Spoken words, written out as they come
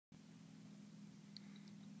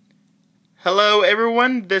Hello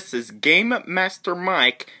everyone, this is Game Master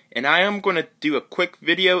Mike, and I am going to do a quick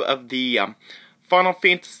video of the Final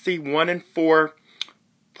Fantasy 1 and 4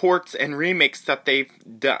 ports and remakes that they've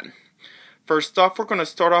done. First off, we're going to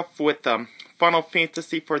start off with Final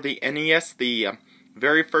Fantasy for the NES, the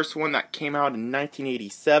very first one that came out in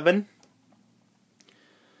 1987.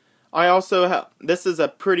 I also have, this is a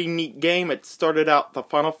pretty neat game. It started out the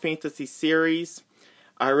Final Fantasy series.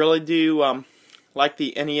 I really do like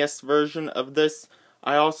the NES version of this.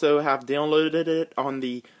 I also have downloaded it on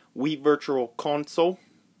the Wii Virtual Console.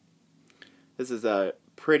 This is a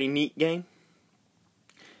pretty neat game.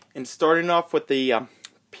 And starting off with the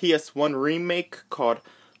PS1 remake called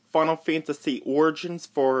Final Fantasy Origins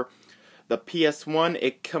for the PS1.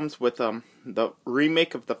 It comes with the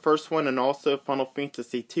remake of the first one and also Final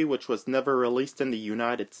Fantasy 2, which was never released in the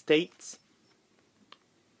United States.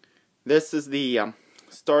 This is the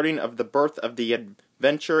starting of the birth of the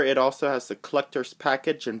adventure. It also has the collector's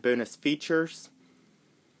package and bonus features.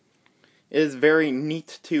 It is very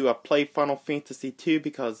neat to play Final Fantasy 2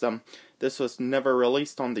 because this was never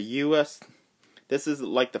released on the US. This is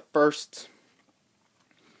like the first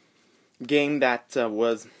game that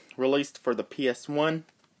was released for the PS1.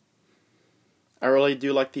 I really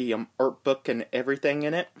do like the art book and everything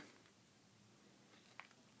in it.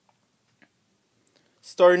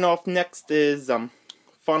 Starting off next is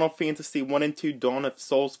Final Fantasy 1 and 2 Dawn of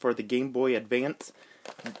Souls for the Game Boy Advance.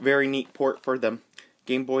 Very neat port for the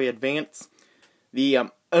Game Boy Advance.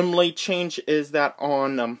 The only change is that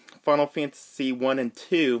on Final Fantasy 1 and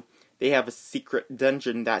 2, they have a secret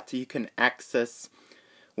dungeon that you can access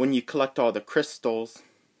when you collect all the crystals,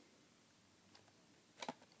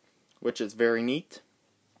 which is very neat.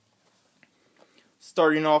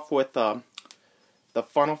 Starting off with the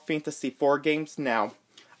Final Fantasy 4 games. Now,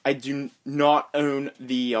 I do not own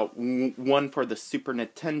the one for the Super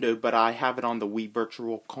Nintendo, but I have it on the Wii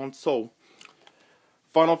Virtual Console.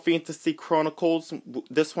 Final Fantasy Chronicles.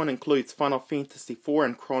 This one includes Final Fantasy 4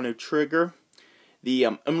 and Chrono Trigger. The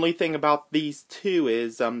only thing about these two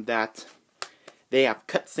is that they have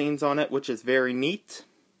cutscenes on it, which is very neat.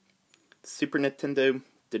 Super Nintendo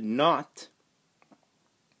did not.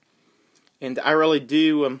 And I really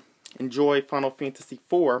do enjoy Final Fantasy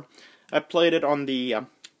 4. I played it on the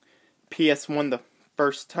PS1 the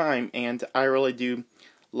first time, and I really do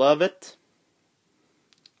love it.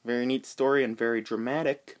 Very neat story and very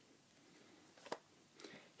dramatic.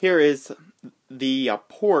 Here is the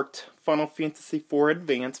port Final Fantasy 4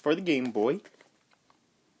 Advance for the Game Boy.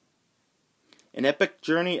 An epic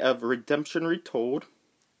journey of redemption retold.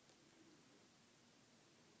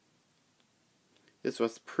 This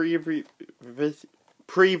was previously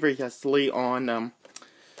on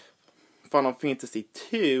Final Fantasy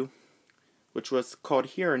 2, which was called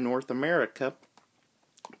here in North America.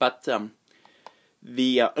 But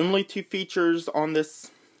the only two features on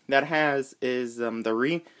this that has is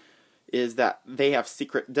that they have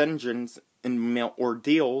secret dungeons and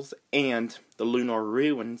ordeals and the Lunar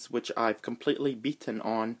Ruins, which I've completely beaten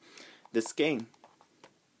on this game.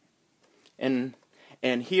 And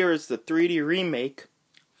here is the 3D remake,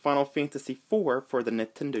 Final Fantasy 4 for the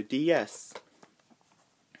Nintendo DS.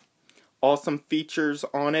 Awesome features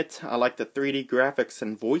on it. I like the 3D graphics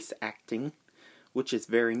and voice acting, which is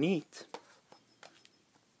very neat.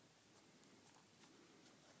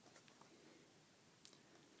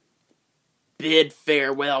 Bid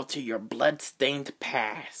farewell to your blood-stained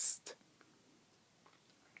past.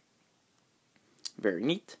 Very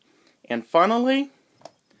neat. And finally,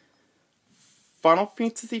 Final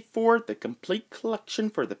Fantasy IV, the complete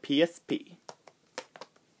collection for the PSP.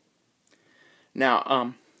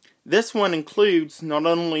 Now, this one includes not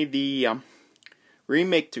only the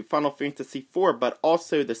remake to Final Fantasy IV, but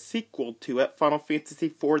also the sequel to it, Final Fantasy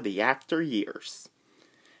IV, The After Years.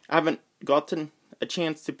 I haven't gotten a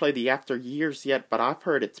chance to play The After Years yet, but I've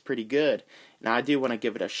heard it's pretty good, and I do want to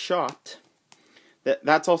give it a shot.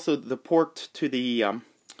 That's also the port to the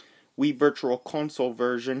Wii Virtual Console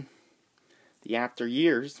version, The After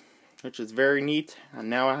Years, which is very neat. And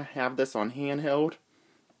now I have this on handheld.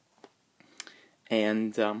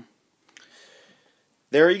 And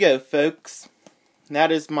there you go, folks.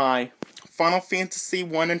 That is my Final Fantasy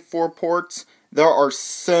 1 and 4 ports. There are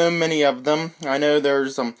so many of them. I know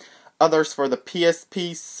there's others for the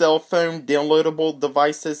PSP, cell phone, downloadable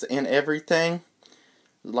devices, and everything.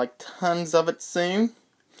 Like tons of it soon.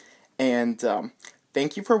 And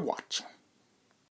thank you for watching.